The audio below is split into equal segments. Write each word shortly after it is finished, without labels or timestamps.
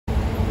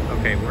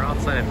Okay, we're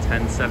outside of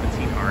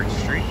 1017 Arch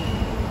Street, a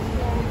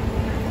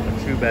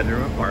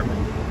 2-bedroom apartment.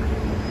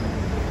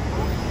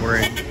 We're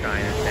in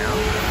Chinatown,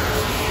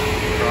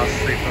 across the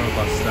street from a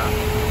bus stop.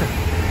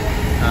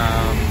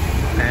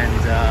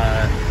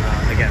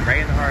 Again, right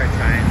in the heart of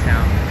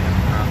Chinatown.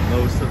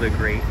 Most of the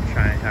great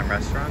Chinatown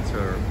restaurants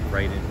are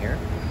right in here.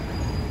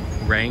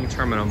 Rang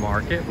Terminal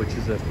Market, which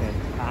is a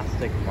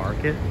fantastic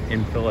market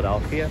in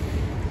Philadelphia,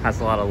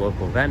 has a lot of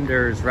local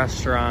vendors,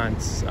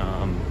 restaurants.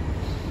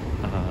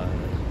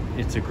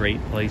 It's a great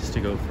place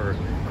to go for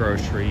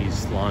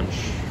groceries, lunch,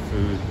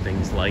 food,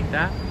 things like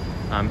that.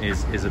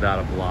 Is about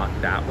a block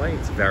that way.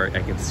 It's very,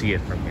 I can see it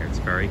from here. It's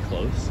very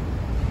close.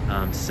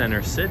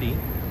 Center City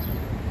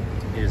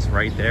is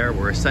right there.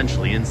 We're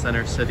essentially in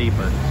Center City,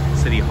 but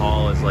City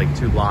Hall is like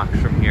 2 blocks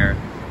from here.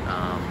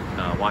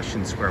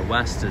 Washington Square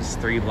West is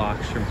 3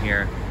 blocks from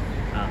here.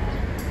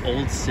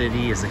 Old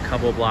City is a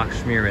couple blocks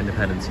from here.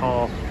 Independence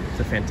Hall.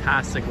 It's a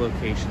fantastic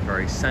location,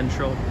 very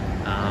central,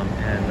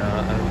 and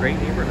a great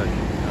neighborhood,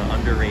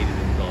 underrated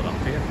in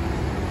Philadelphia.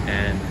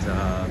 And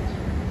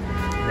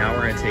now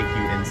we're going to take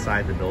you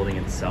inside the building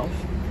itself.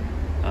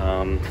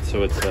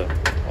 So it's a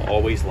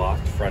always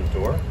locked front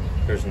door.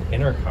 There's an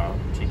intercom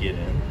to get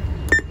in.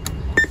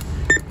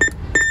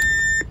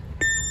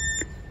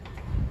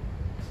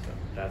 So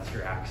that's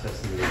your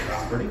access into the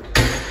property.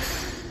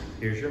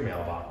 Here's your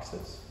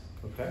mailboxes.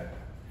 Okay.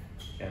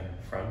 Again,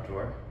 front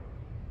door.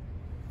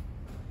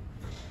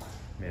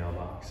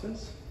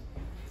 Mailboxes.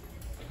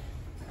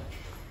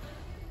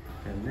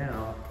 And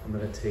now I'm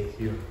going to take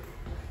you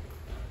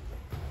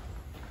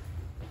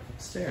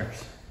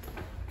upstairs.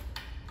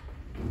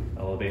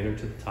 Elevator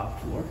to the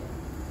top floor,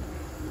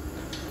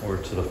 or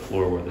to the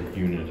floor where the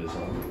unit is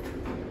on.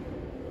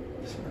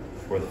 So,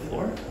 4th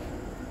floor.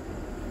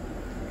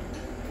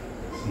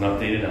 It's an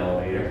updated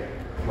elevator,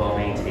 well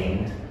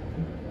maintained.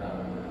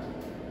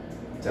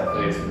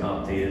 Definitely has been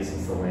updated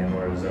since the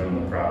landlord has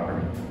owned the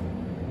property,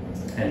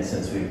 and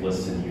since we've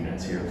listed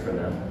units here for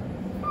them.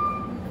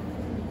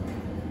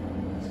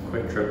 It's a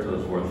quick trip to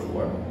the 4th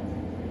floor.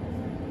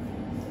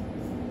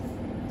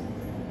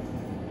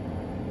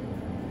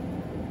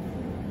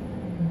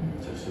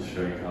 Just to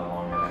show you how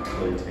long it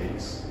actually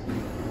takes.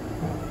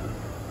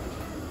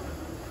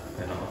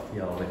 Then off the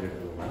elevator to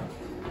the left.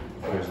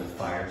 There's a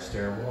fire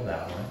stairwell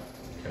that way.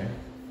 Okay.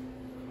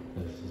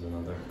 This is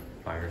another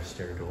fire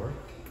stair door.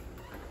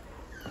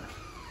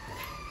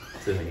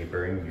 It's a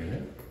neighboring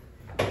unit.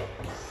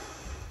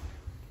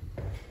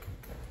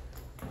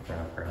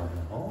 Wrap around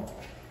the hall.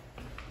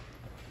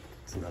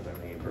 It's another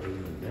neighboring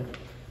unit.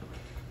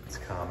 It's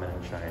common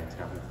in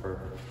Chinatown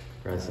for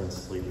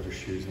residents to leave their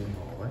shoes in the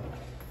hallway.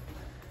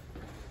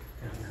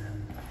 And then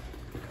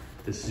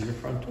this is your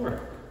front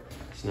door.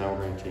 So now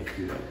we're going to take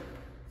you up.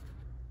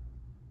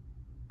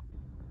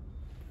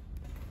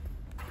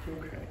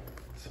 Okay,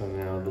 so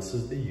now this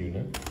is the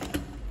unit.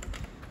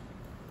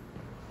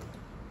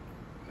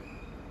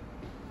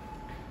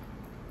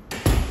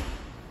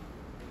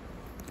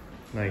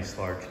 Nice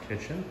large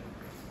kitchen.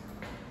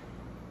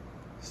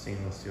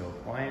 Stainless steel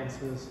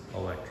appliances,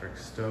 electric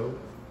stove,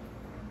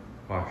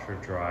 washer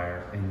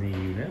dryer in the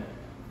unit.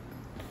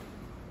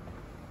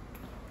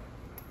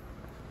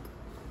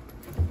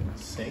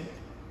 Sink,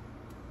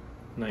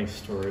 nice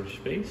storage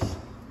space.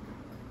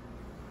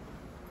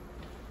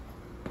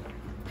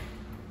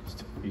 Just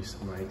to give you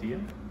some idea.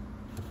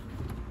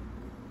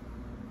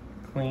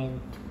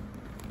 Clean,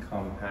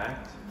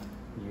 compact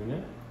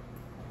unit.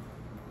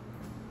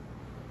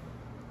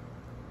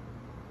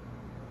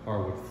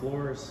 Hardwood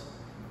floors,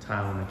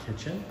 tile in the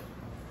kitchen.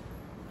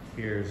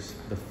 Here's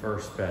the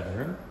 1st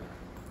bedroom.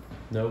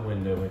 No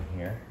window in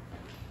here,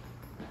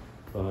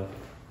 but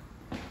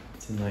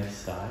it's a nice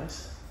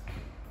size.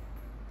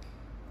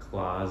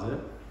 Closet.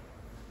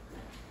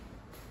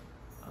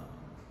 I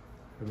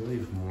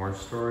believe more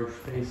storage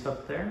space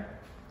up there.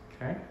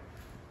 Okay.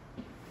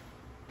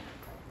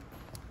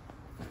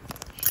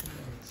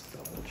 Let's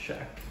double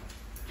check.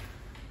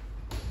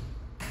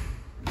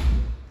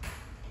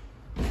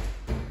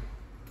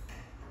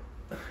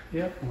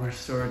 Yep, more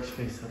storage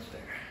space up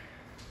there.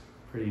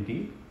 Pretty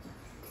deep.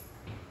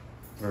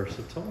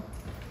 Versatile.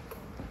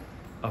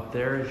 Up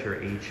there is your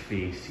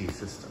HVAC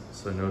system,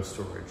 so no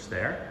storage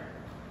there.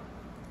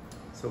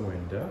 It's a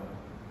window.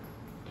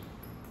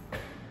 It's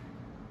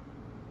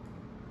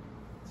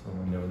a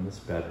window in this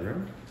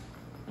bedroom.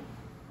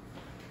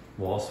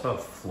 We'll also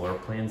have floor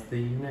plans of the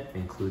unit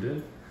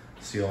included,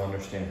 so you'll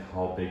understand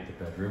how big the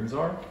bedrooms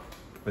are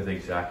with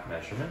exact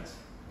measurements.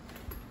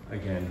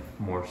 Again,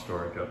 more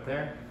storage up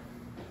there.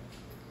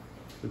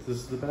 But this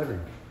is the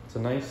bedroom. It's a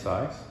nice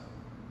size.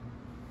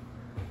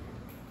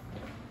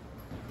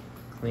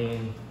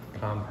 Clean,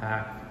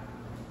 compact,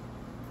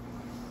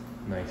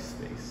 nice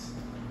space.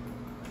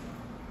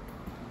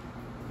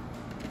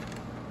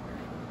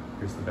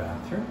 Here's the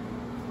bathroom.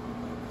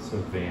 So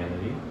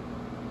vanity,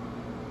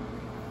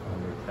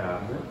 under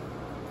cabinet,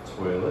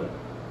 toilet,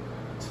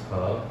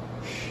 tub,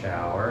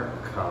 shower,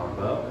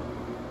 combo,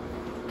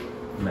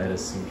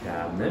 medicine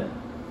cabinet.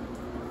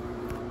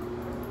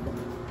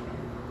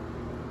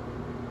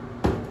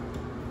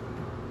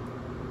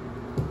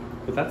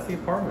 But that's the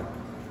apartment.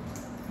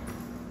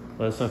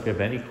 Let us know if you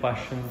have any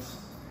questions,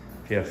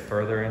 if you have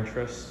further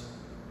interest.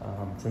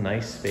 It's a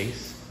nice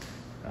space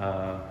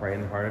right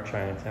in the heart of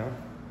Chinatown.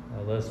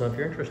 Let us know if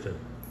you're interested.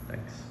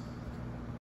 Thanks.